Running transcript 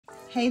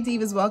Hey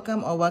Divas,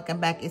 welcome or welcome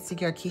back. It's your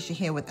girl Keisha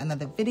here with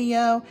another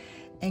video.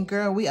 And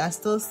girl, we are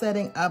still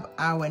setting up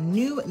our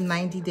new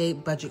 90-day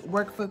budget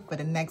workbook for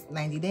the next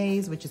 90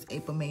 days, which is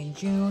April, May, and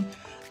June.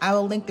 I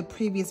will link the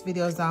previous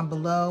videos down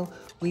below.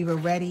 We've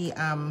already,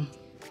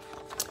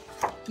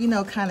 you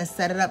know, kind of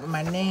set it up with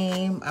my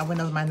name. I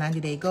went over my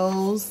 90-day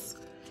goals.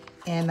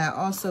 And I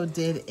also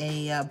did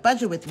a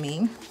budget with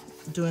me,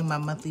 doing my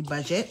monthly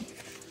budget.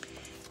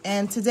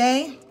 And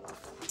today,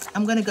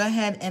 I'm gonna go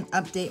ahead and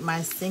update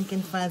my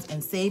sinking funds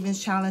and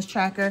savings challenge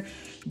tracker.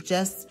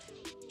 Just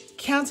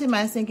counting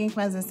my sinking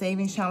funds and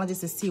savings challenges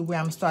to see where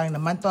I'm starting the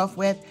month off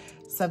with.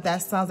 So if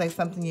that sounds like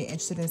something you're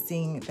interested in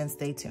seeing, then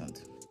stay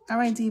tuned. All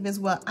right, Divas,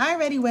 well, I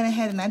already went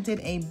ahead and I did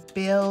a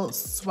bill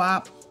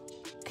swap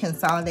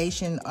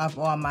consolidation of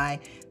all my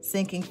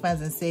sinking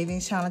funds and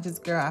savings challenges.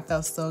 Girl, I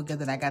felt so good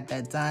that I got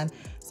that done.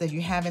 So if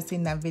you haven't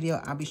seen that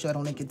video, I'll be sure to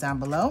link it down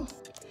below.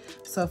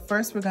 So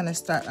first we're gonna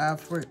start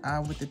off with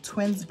the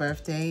twins'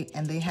 birthday,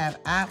 and they have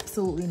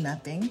absolutely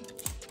nothing.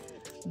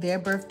 Their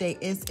birthday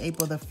is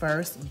April the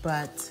 1st,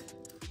 but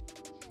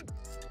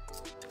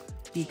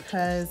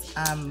because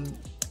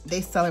they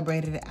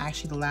celebrated it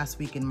actually the last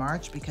week in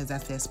March because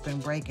that's their spring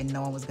break and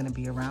no one was gonna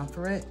be around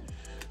for it.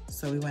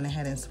 So we went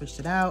ahead and switched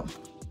it out.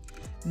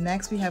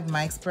 Next we have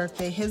Mike's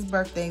birthday. His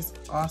birthday's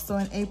also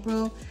in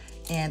April,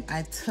 and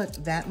I took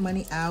that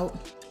money out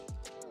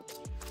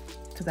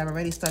because I've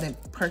already started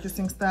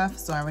purchasing stuff,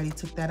 so I already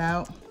took that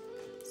out.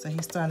 So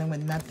he's starting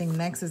with nothing.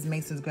 Next is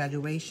Mason's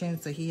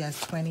graduation. So he has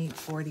 20,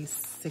 40,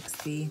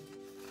 60,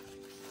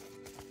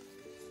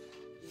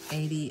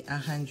 80,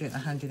 100,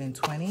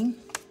 120.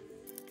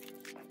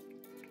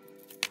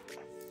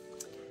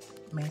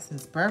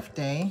 Mason's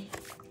birthday,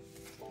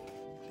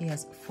 he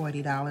has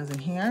 $40 in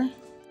here.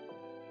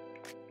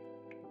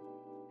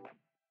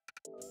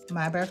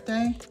 My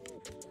birthday,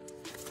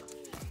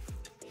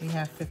 we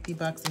have 50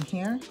 bucks in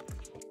here.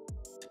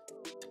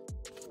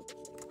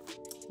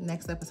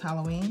 Next up is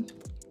Halloween.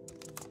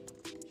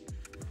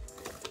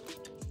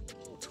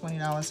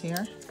 $20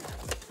 here.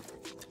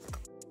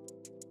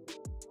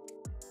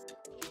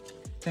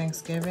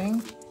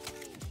 Thanksgiving.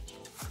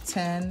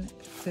 10,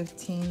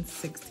 15,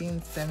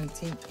 16,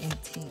 17,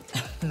 18,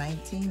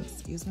 19,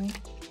 excuse me.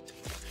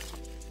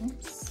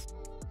 Oops.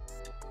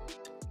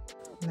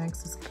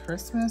 Next is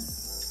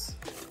Christmas.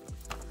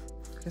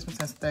 Christmas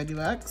has 30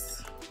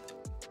 bucks.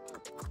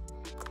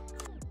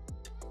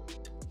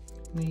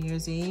 New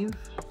Year's Eve.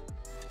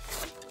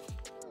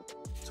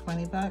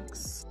 20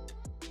 bucks.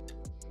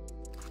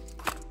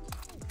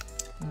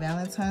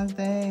 Valentine's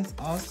Day is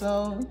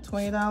also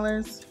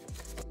 $20.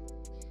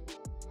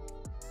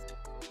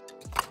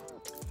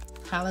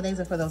 Holidays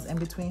are for those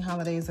in-between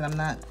holidays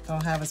that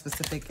don't have a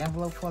specific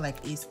envelope for,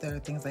 like Easter,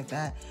 things like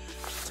that.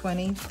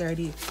 20,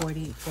 30,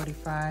 40,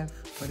 45,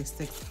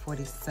 46,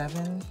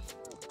 47.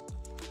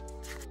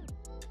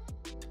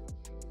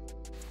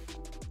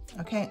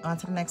 Okay, on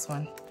to the next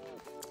one.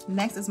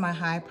 Next is my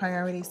high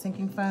priority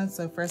sinking funds.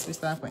 So first we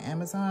start with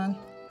Amazon.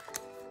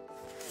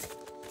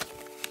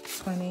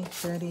 20,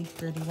 30,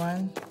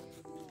 31.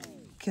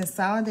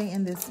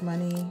 Consolidating this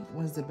money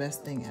was the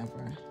best thing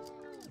ever,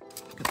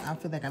 because I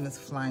feel like I'm just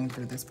flying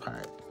through this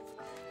part.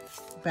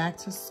 Back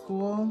to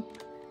school.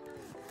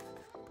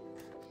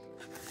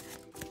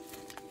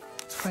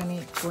 20,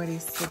 40,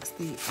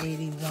 60,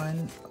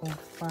 81,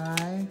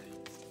 05.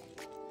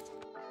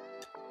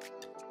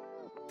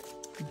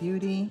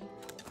 Beauty.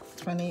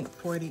 20,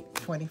 40,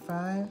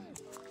 45.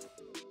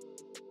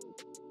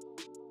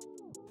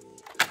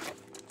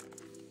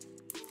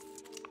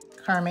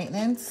 Car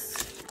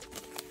maintenance,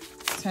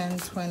 10,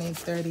 20,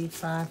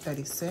 35,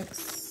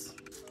 36.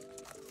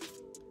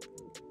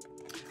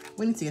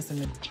 We need to get some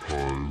new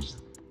ties.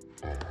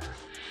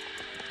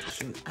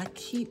 Shoot, I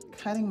keep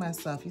cutting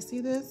myself. You see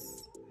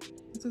this?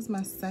 This is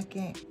my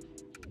second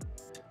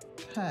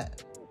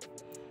cut.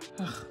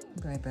 I'll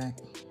be right back.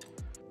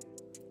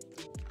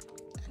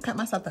 I cut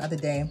myself the other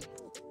day,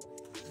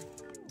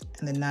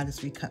 and then now I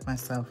just recut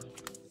myself.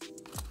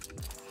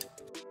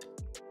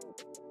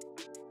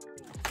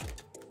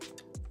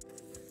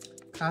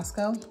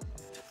 Costco,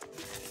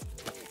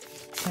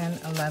 10,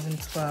 11,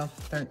 12,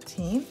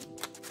 13.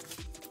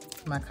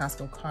 My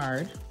Costco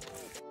card.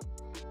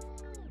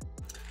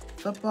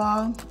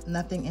 Football,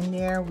 nothing in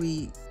there.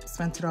 We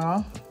spent it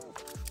all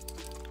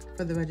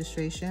for the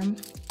registration.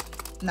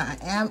 Now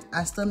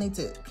I still need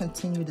to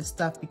continue the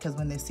stuff because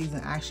when the season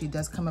actually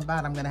does come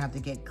about, I'm gonna have to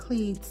get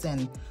cleats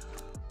and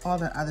all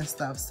the other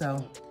stuff.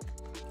 So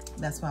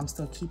that's why I'm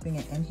still keeping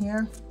it in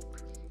here.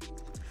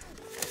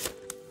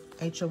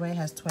 HOA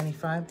has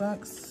 25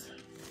 bucks.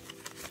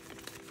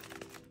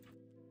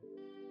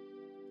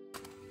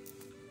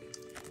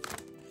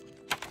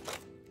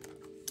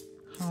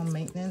 Home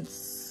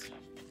maintenance,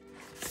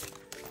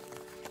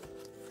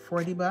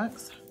 40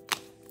 bucks.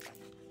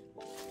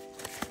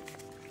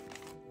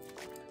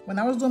 When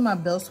I was doing my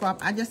bill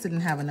swap, I just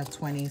didn't have enough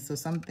 20s, so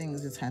some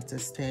things just had to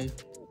stay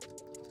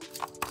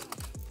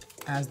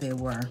as they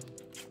were.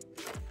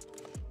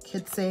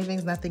 Kids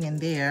savings, nothing in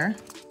there.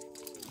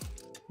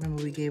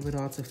 Remember, we gave it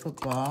all to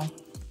football.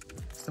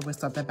 So we'll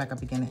start that back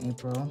up again in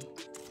April.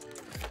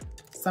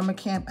 Summer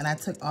camp, and I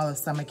took all of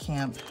summer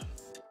camp.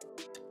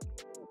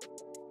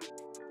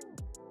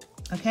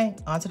 Okay,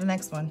 on to the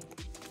next one.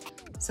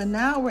 So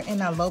now we're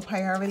in our low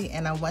priority,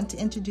 and I want to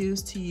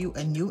introduce to you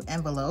a new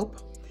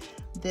envelope.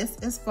 This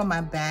is for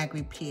my bag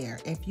repair.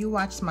 If you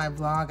watched my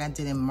vlog I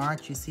did in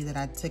March, you see that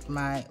I took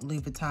my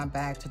Louis Vuitton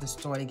bag to the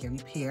store to get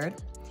repaired.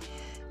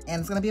 And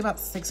it's gonna be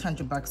about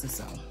 600 bucks or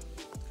so.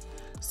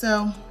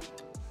 So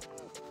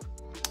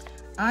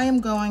I am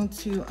going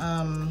to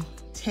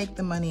take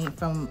the money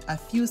from a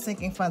few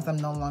sinking funds I'm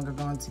no longer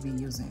going to be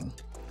using.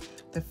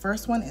 The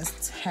first one is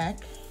tech.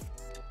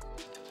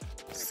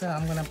 So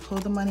I'm gonna pull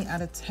the money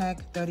out of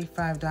tech,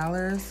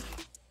 $35,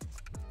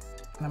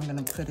 and I'm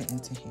gonna put it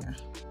into here.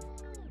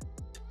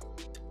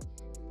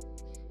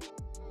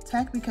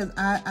 Tech, because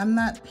I'm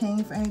not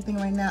paying for anything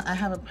right now. I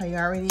have a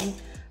priority.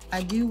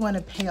 I do want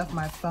to pay off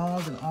my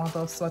phones and all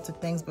those sorts of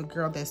things, but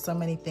girl, there's so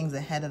many things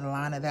ahead of the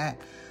line of that.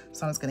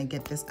 So I'm just gonna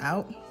get this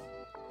out,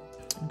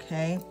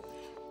 okay?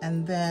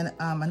 And then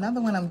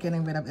another one I'm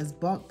getting rid of is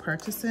bulk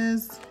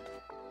purchases.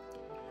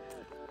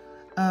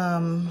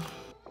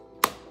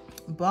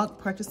 Bulk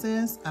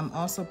purchases, I'm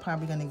also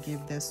probably gonna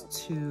give this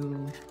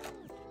to,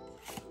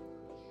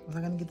 was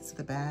I gonna give this to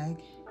the bag?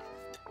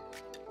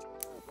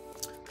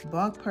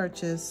 Bulk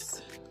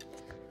purchase,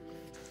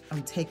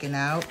 I'm taking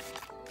out.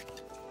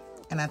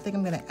 And I think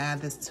I'm gonna add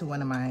this to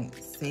one of my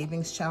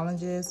savings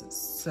challenges.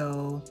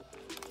 So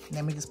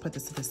let me just put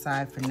this to the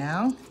side for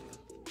now.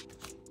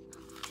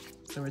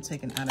 So we're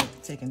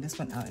taking this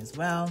one out as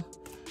well.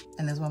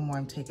 And there's one more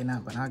I'm taking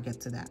out, but I'll get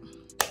to that,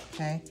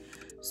 okay?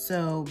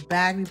 So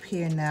bag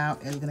repair now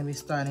is gonna be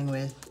starting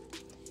with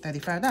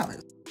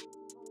 $35.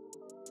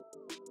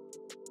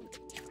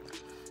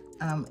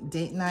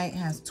 Date night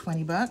has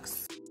 20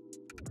 bucks.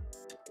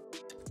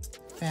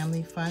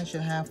 Family fun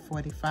should have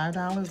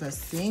 $45, let's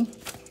see.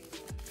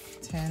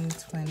 10,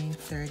 20,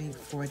 30,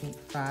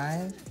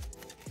 45.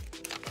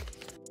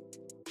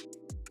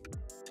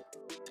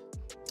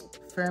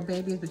 Fur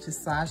babies, which is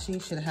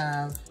Sashi, should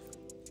have,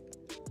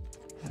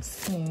 let's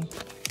see,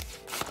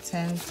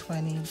 10,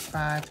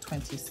 25,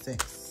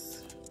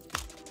 26.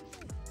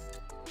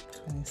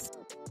 26.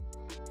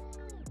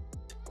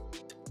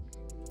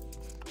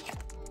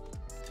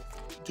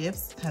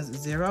 Gifts has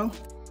 0.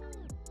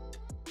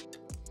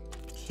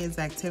 Kids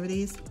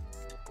activities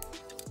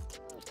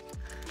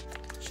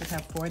should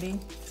have 40,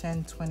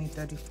 10, 20,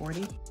 30,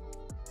 40.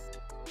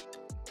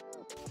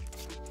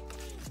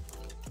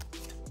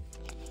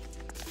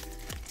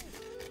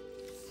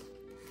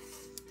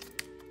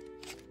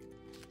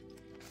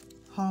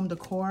 Home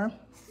decor,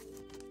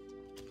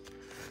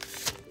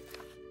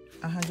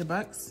 100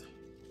 bucks.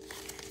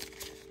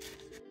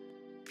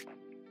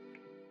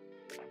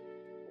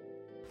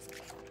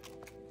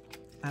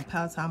 My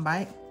Peloton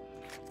bike,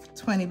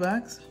 20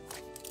 bucks.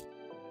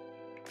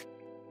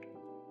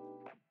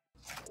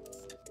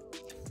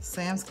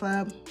 Sam's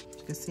Club,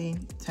 you can see,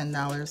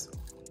 $10.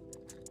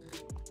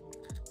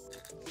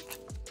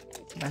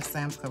 That's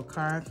Sam's Club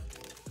card.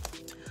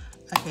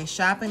 Okay,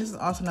 shopping, this is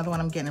also another one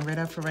I'm getting rid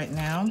of for right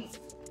now.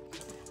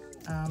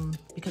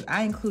 Because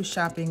I include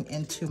shopping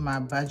into my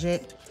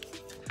budget.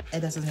 It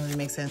doesn't really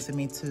make sense for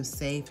me to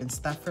save and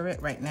stuff for it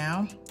right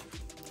now.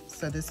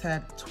 So this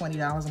had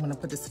 $20. I'm gonna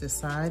put this to the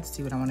side,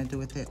 see what I wanna do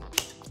with it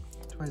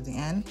towards the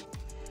end.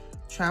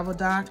 Travel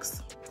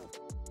docs.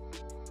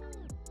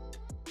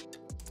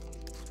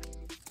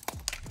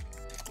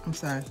 I'm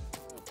sorry,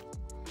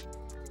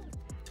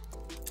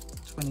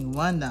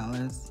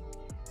 $21.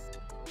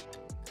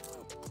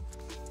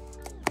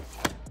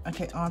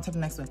 Okay, on to the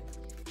next one.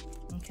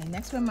 Okay,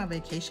 next one, my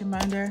vacation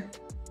binder.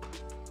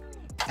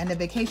 And the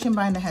vacation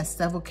binder has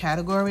several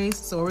categories.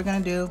 So what we're gonna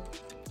do,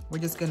 we're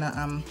just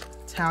gonna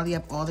tally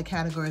up all the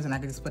categories, and I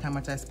can just put how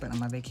much I spent on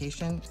my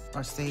vacation,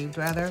 or saved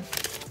rather.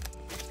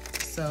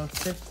 So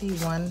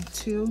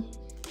 52.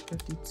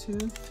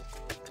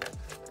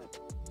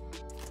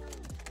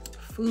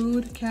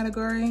 Food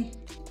category,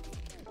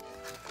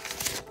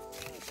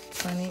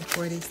 20,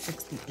 40,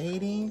 60,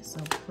 80. So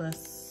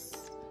plus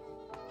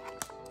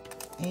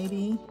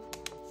 80.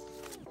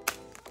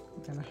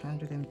 Got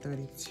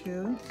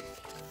 132.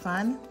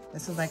 Fun.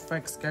 This is like for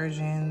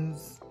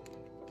excursions,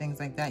 things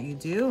like that you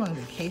do on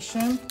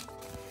vacation.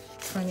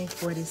 20,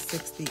 40,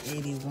 60,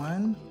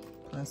 81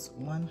 plus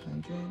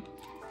 100.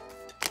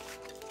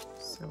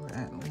 So we're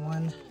at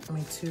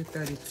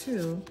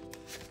 232.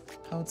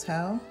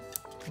 Hotel,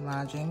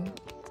 lodging,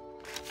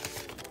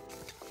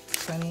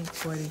 20,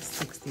 40,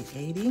 60,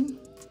 80.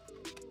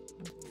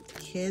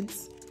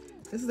 Kids.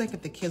 This is like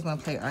if the kids want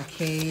to play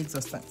arcades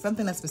or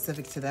something that's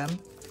specific to them.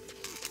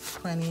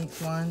 20,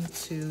 1,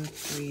 2,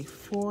 3,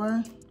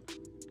 4.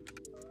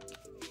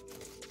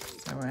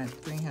 So we're at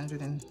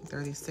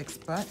 336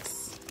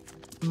 bucks.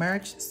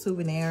 Merch,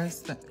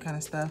 souvenirs, that kind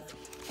of stuff.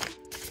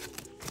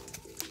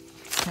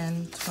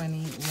 10,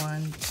 20,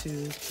 1,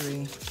 2,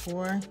 3,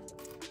 4.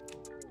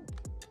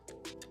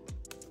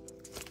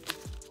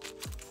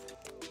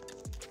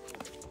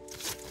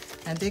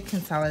 I did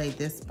consolidate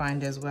this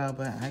binder as well,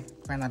 but I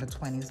ran out of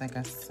 20s, like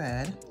I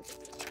said.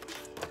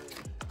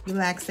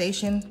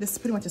 Relaxation. This is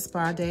pretty much a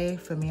spa day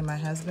for me and my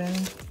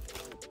husband.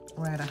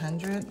 We're at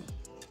 100.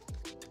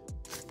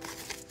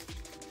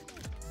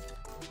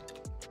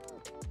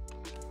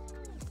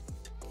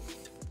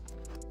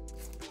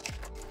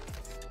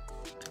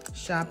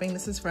 Shopping.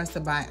 This is for us to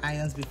buy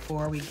items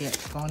before we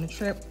get on the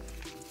trip.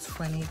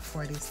 20,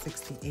 40,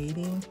 60,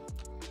 80.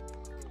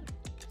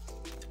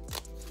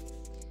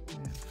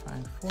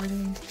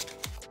 540.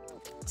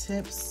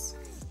 Tips.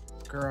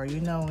 Girl,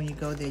 you know when you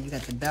go there, you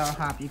got the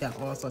bellhop, you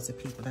got all sorts of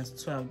people. That's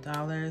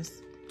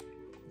 $12.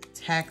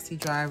 Taxi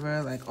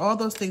driver, like all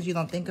those things you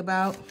don't think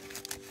about.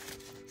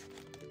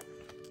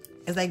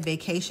 It's like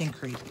vacation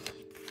creep.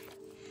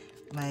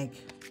 Like,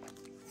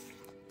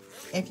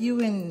 if you're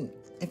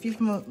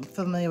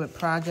familiar with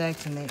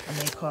projects, and they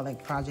call it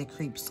like project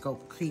creep,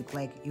 scope creep,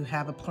 like you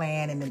have a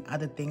plan and then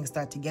other things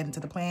start to get into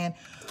the plan.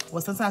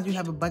 Well, sometimes you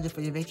have a budget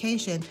for your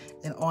vacation,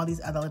 then all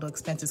these other little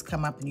expenses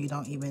come up and you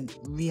don't even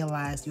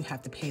realize you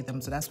have to pay them.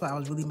 So that's why I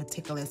was really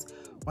meticulous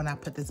when I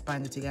put this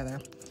binder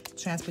together.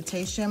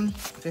 Transportation,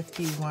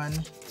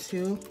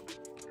 51.2.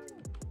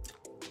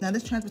 Now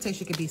this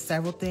transportation could be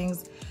several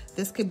things.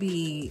 This could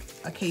be,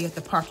 okay, you have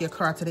to park your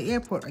car to the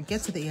airport or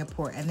get to the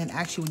airport, and then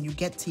actually when you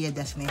get to your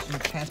destination,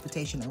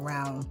 transportation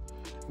around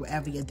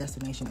wherever your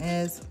destination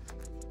is.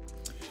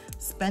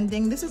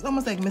 Spending, this is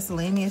almost like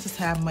miscellaneous, just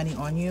have money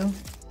on you.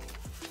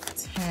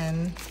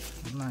 10,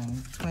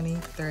 9, 20,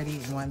 30,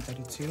 1,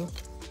 32.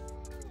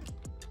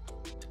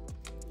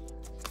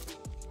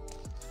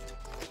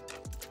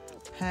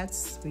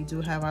 Pets, we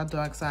do have our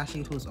dog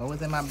Sashi, who's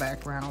always in my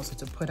background, so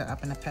to put her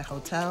up in a pet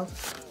hotel.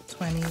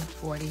 20,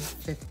 40,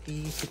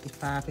 50,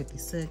 55,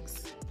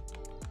 56.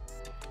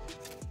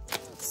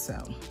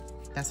 So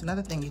that's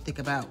another thing you think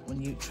about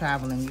when you're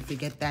traveling. You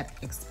forget that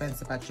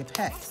expense about your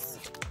pets.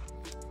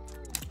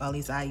 Well, at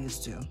least I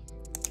used to.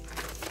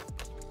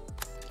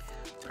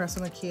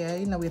 Personal care,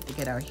 you know, we have to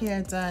get our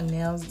hair done,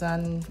 nails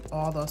done,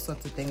 all those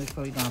sorts of things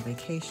before we go on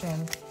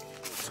vacation.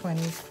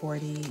 20,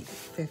 40,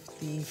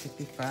 50,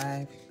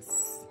 55,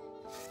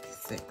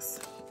 6.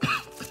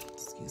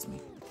 Excuse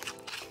me.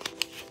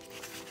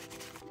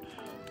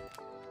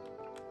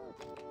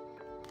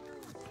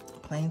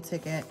 Plane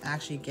ticket,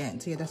 actually getting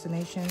to your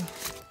destination,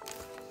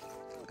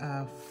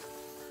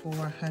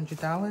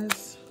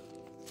 $400.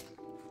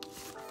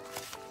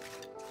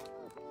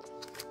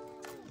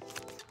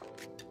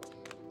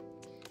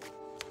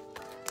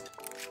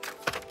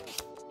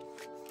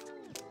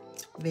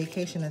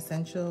 Vacation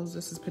essentials,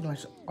 this is pretty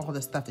much all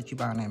the stuff that you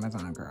buy on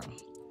Amazon, girl.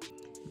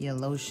 Your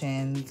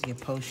lotions, your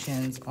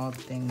potions, all the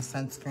things,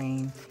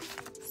 sunscreen,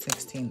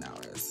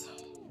 $16.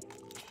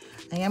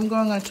 I am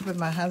going on a trip with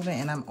my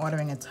husband and I'm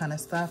ordering a ton of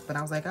stuff, but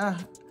I was like,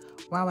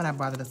 why would I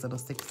bother this little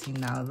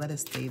 $16? Let it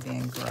stay there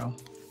and grow.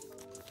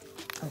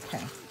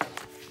 Okay.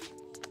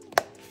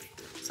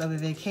 So the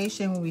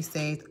vacation, we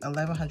saved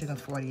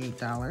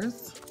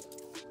 $1,148,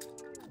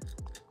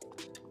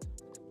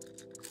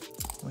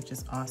 which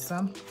is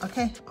awesome.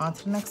 Okay, on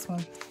to the next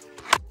one.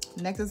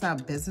 Next is our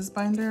business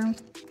binder.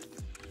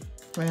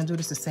 We're gonna do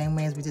this the same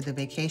way as we did the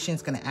vacation.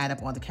 It's gonna add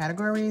up all the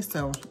categories.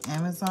 So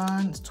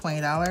Amazon is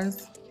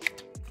 $20.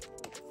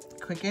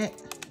 Cricut,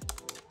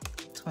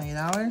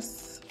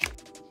 $20.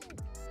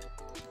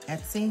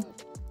 Etsy,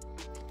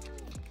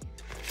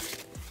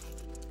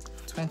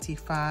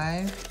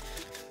 $25.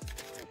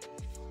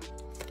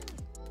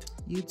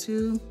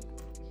 YouTube.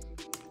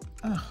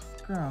 Oh,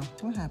 girl,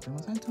 what happened?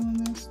 Was I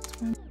doing this?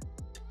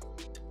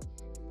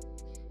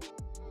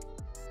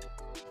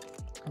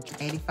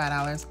 Okay,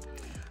 $85.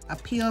 A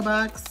P.O.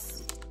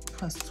 box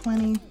plus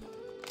 20.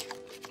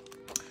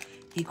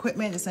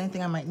 Equipment, just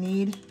anything I might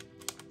need.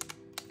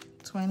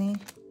 20.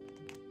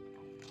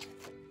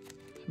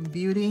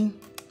 Beauty,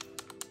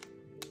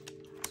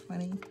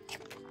 20.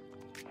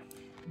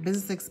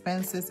 Business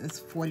expenses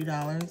is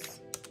 $40.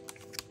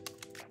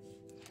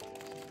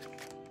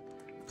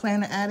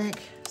 Planner attic,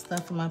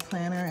 stuff for my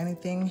planner,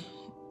 anything,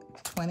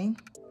 20.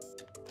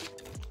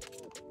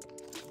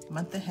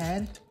 Month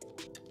ahead,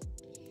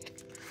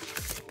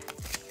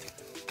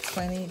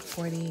 20,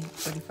 40,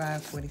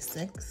 45,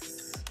 46.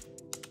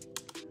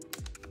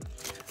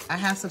 I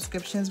have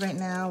subscriptions right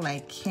now,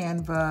 like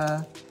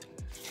Canva,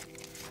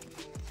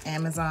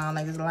 Amazon.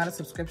 Like, there's a lot of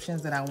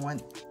subscriptions that I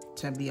want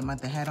to be a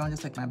month ahead on,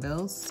 just like my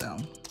bills. So,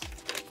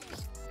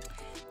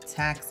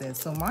 taxes.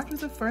 So, March was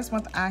the first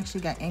month I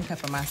actually got income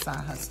for my side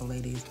hustle,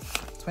 ladies.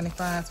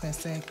 25,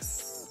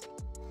 26,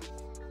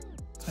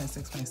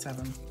 26,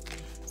 27.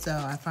 So,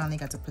 I finally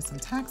got to put some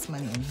tax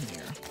money in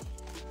here.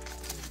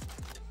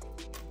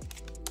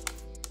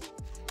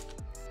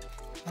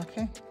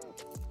 Okay.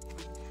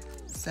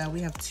 So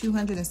we have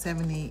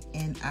 270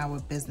 in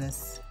our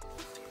business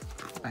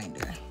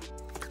binder.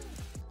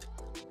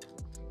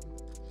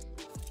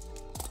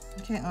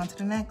 Okay, on to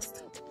the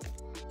next.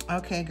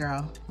 Okay,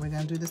 girl, we're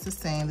gonna do this the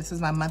same. This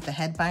is my month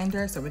ahead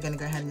binder. So we're gonna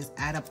go ahead and just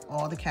add up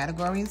all the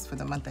categories for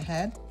the month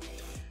ahead.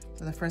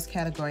 So the first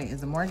category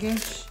is the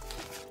mortgage,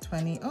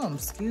 20, oh,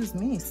 excuse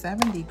me,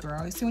 70,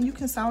 girl. You see, when you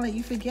consolidate,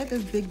 you forget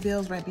there's big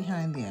bills right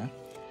behind there.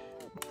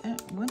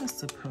 What a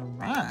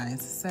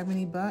surprise.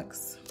 70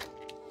 bucks.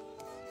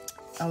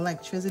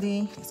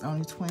 Electricity is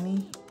only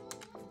 20.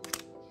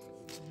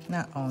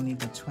 Not only,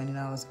 but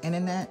 $20.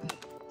 Internet,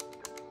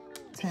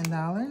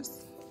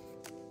 $10.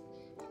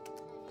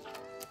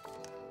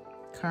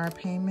 Car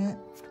payment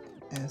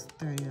is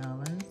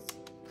 $30.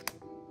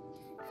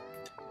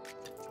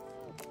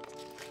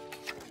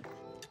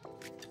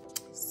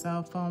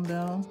 Cell phone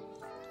bill,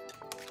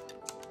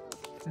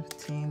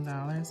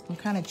 $15. I'm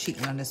kind of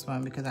cheating on this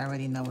one because I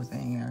already know what's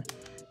in here.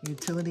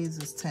 Utilities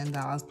is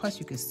 $10, plus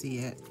you can see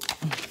it.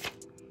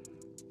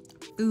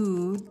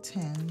 Food,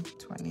 $10,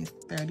 $20,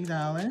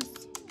 $30.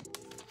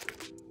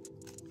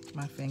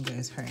 My finger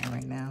is hurting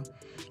right now.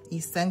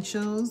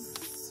 Essentials,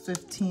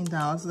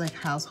 $15, like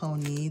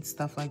household needs,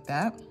 stuff like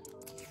that.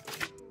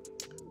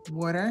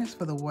 Water is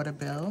for the water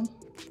bill,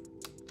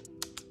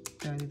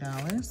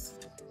 $30.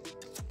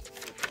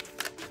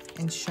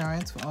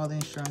 Insurance for all the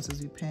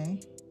insurances we pay.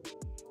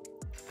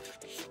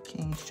 Okay,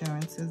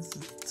 insurances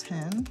is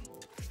 $10.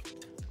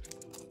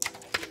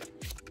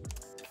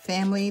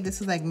 Family,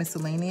 this is like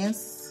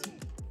miscellaneous,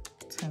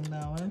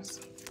 $10.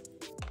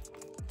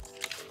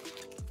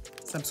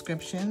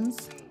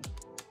 Subscriptions.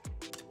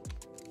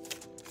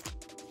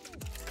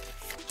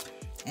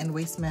 And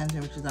waste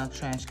management, which is our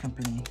trash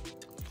company.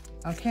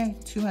 Okay,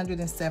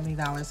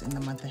 $270 in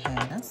the month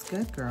ahead. That's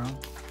good, girl.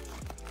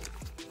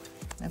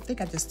 I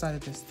think I just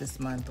started this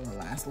month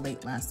or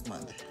late last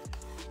month.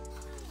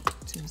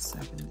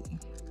 $270.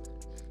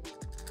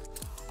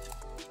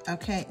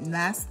 Okay,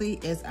 lastly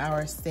is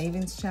our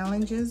savings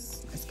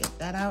challenges. Let's get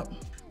that out.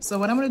 So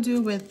what I'm gonna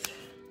do with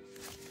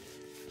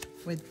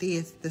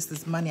these, this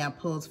is money I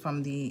pulled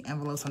from the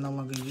envelopes I'm no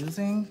longer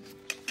using.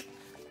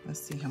 Let's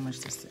see how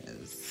much this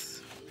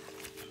is.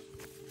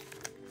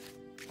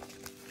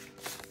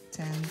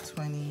 10,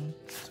 20,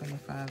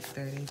 25,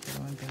 30,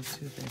 31,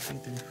 32, 33,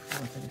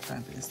 34,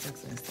 35,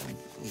 36, 37,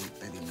 38,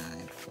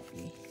 39,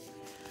 40.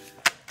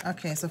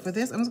 Okay, so for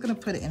this, I'm just gonna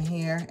put it in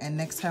here, and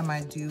next time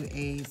I do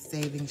a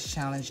savings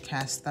challenge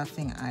cash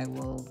stuffing, I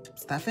will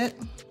stuff it,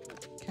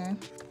 okay?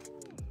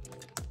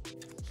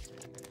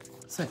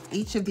 So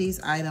each of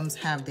these items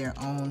have their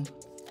own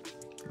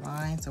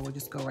line, so we'll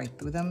just go right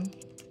through them.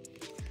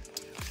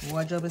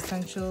 Wardrobe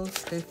essentials,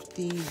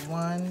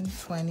 51,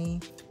 20,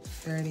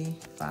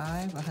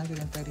 35,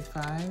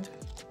 135.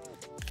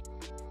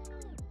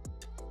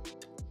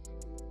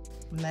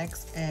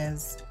 Next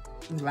is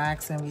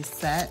relax and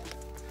reset,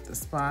 the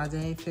spa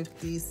day,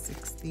 50,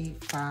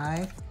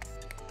 65.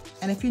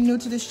 And if you're new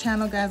to this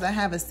channel, guys, I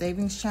have a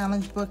savings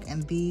challenge book,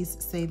 and these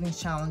savings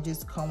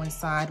challenges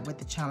coincide with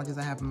the challenges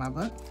I have in my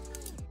book.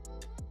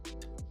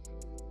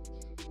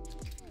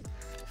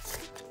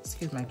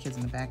 Excuse my kids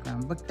in the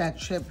background. Book that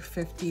trip,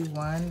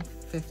 51,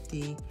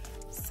 50,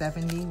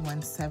 70,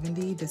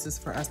 170. This is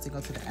for us to go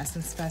to the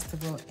Essence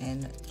Festival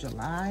in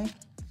July.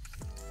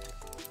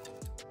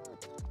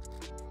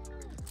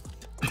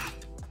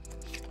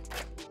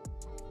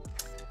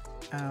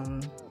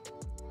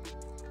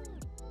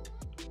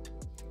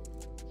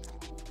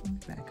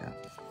 Back up.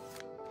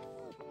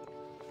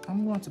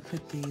 I'm going to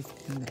put these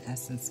in the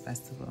Essence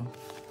Festival.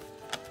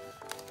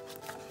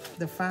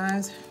 The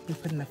fives, we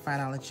put in the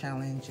 $5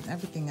 challenge, and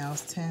everything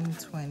else, 10,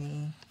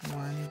 20,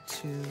 1,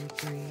 2,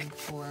 3,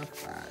 4,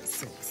 5,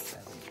 6,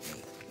 7,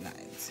 8, 9,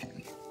 10.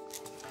 I'm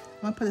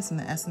gonna put this in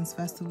the Essence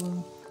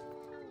Festival.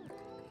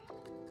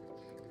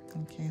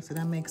 Okay, so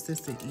that makes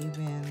this an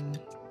even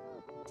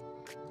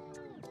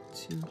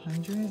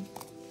 200.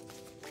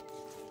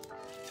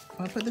 I'm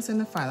gonna put this in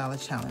the $5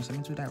 challenge. Let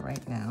me do that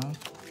right now.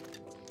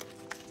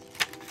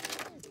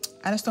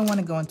 I just don't want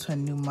to go into a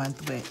new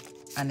month with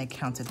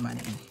unaccounted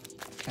money.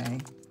 Okay.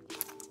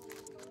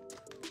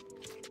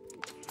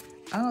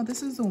 Oh,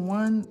 this is the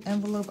one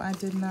envelope I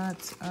did not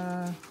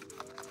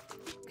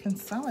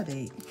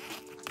consolidate.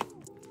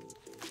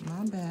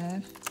 My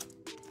bad.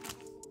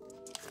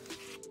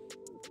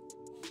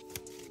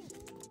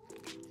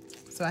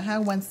 So I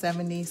have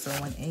 170, so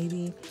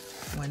 180,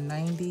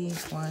 190,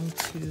 1,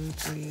 2,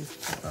 3,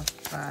 4,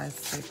 5,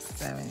 6,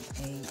 7,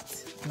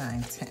 8,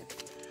 9, 10.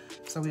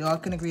 So we all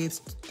can agree it's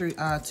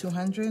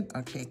 200?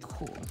 Okay,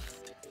 cool.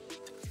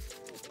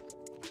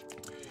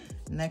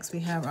 Next we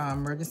have our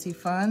emergency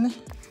fund.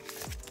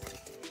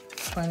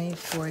 20,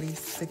 40,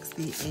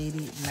 60,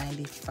 80,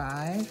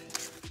 95.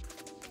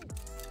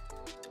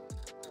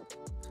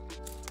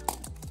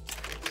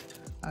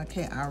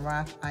 Okay, our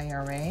Roth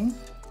IRA.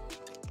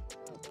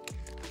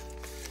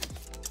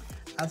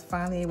 I was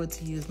finally able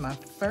to use my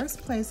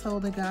first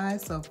placeholder,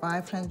 guys. So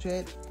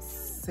 500,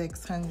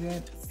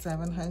 600,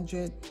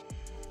 700,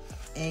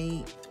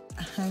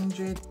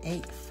 800,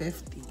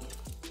 850.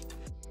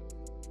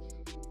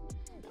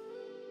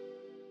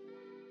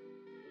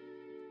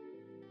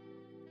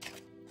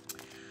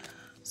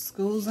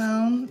 School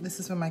zone. This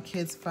is for my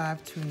kids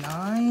 5 to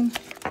 9.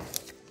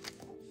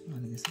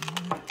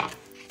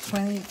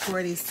 20,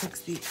 40,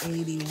 60,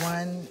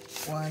 81,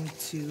 1,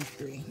 2,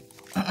 3.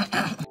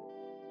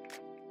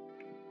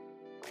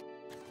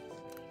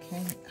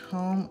 Okay,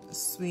 home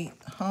sweet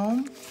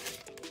home.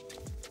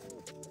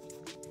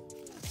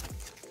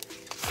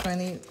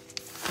 20,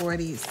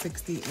 40,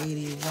 60,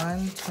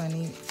 81,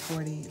 20,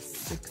 40,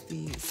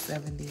 60,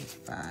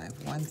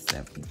 75,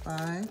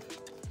 175.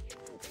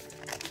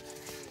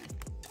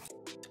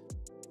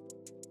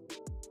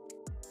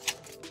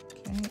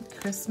 Okay,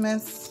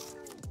 Christmas,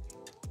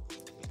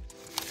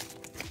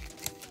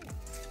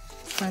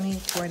 20,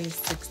 40,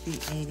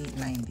 60, 80,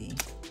 90.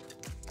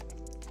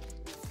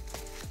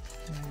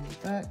 90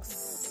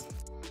 bucks.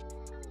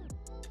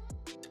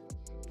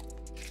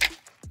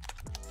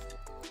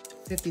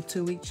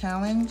 52-week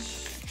challenge.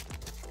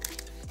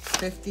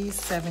 50,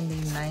 70,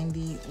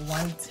 90,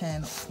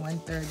 110,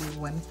 130,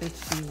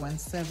 150,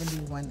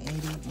 170,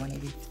 180,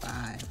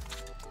 185.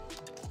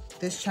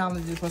 This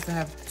challenge is supposed to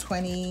have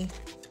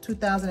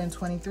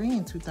 2023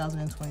 and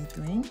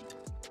 2023.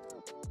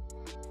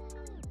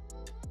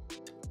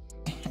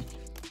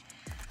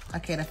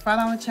 Okay, the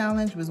 $5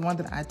 challenge was one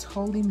that I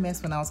totally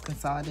missed when I was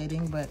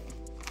consolidating, but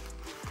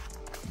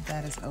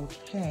that is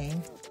okay.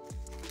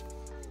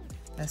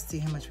 Let's see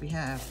how much we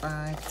have.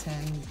 5,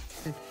 10,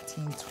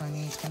 15,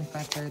 20,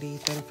 25, 30,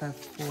 35,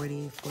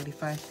 40,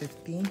 45,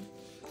 50,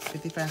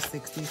 55,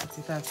 60,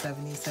 65,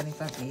 70,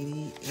 75,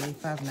 80,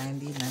 85,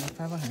 90,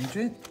 95,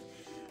 100.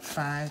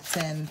 5,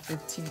 10,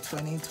 15,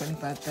 20,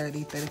 25,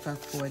 30, 35,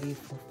 40,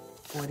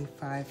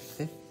 45,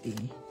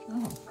 50.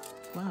 Oh,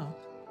 wow.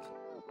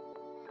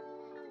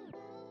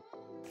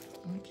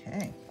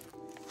 Okay.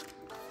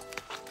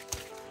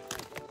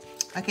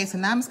 Okay, so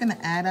now I'm just gonna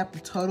add up the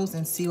totals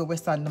and see what we're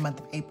starting the month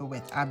of April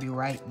with. I'll be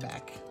right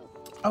back.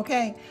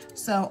 Okay,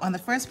 so on the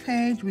first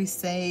page, we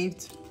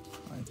saved,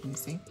 let me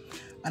see.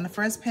 On the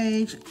first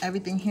page,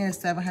 everything here is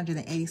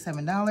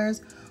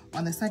 $787.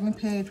 On the second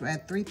page, we're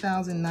at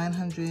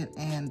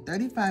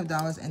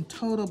 $3,935. In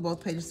total,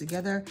 both pages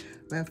together,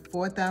 we're at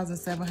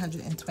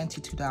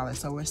 $4,722.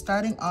 So we're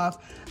starting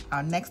off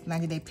our next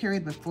 90-day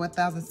period with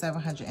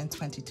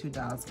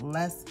 $4,722.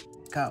 Let's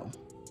go.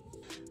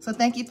 So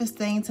thank you for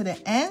staying to the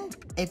end.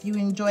 If you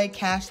enjoy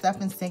cash stuff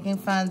and sinking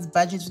funds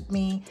budgets with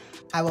me,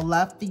 I would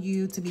love for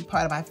you to be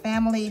part of my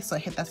family. So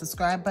hit that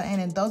subscribe button.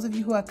 And those of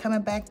you who are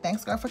coming back,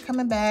 thanks girl for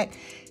coming back.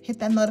 Hit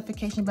that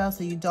notification bell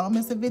so you don't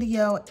miss a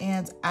video.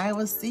 And I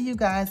will see you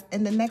guys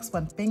in the next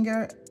one.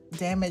 Finger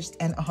damaged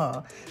and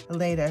all.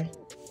 Later.